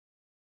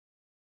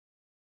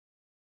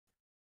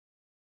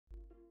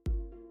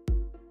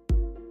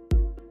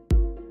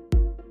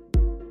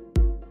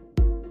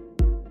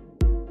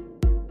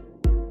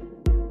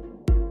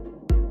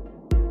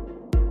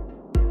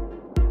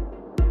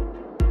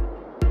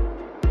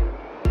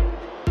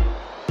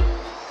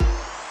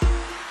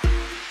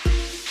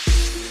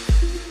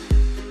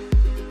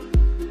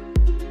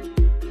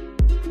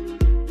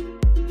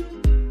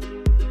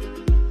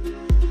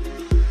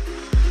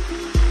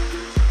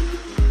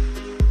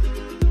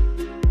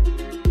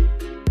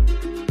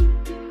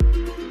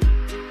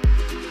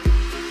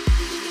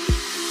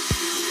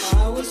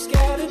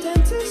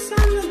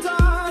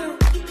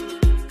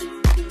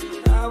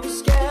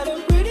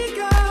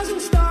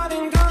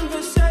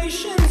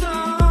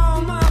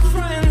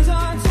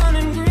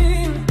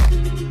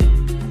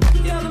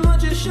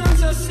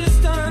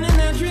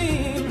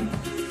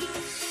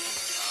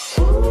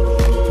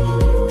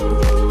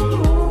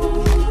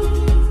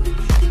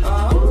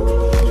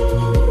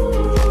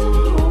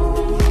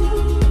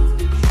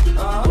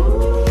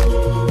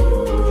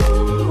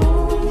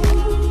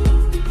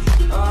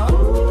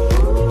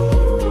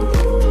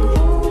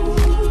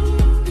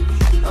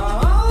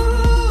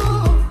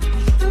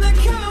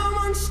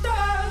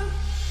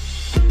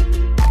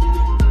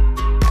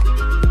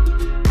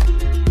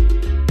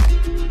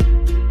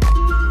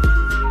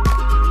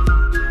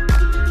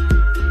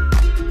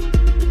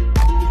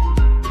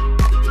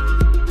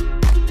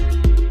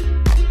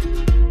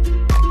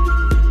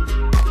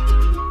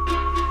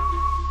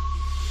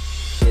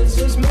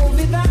this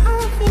movie that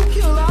I think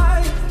you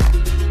like.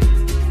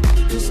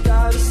 This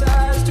guy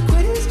decides to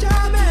quit his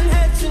job and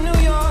head to New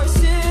York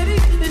City.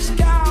 This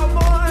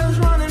cowboy's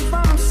running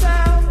from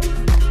himself,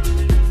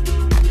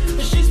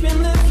 but she's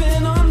been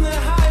living on the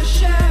high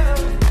shelf.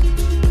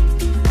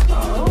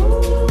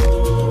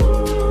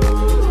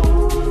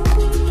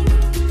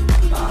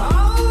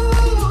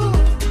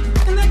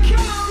 And they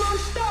count on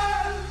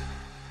stars.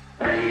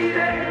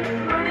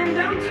 Running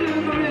down to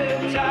the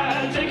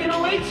riptide, taking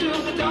away to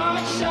the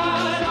dark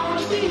side. I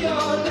wanna be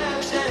your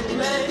left-hand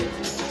man.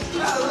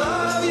 I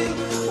love you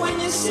when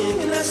you're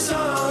singing that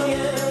song,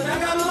 and I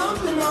got a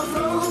lump in my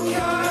throat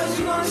 'cause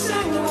you're gonna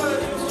sing the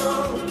words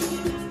wrong.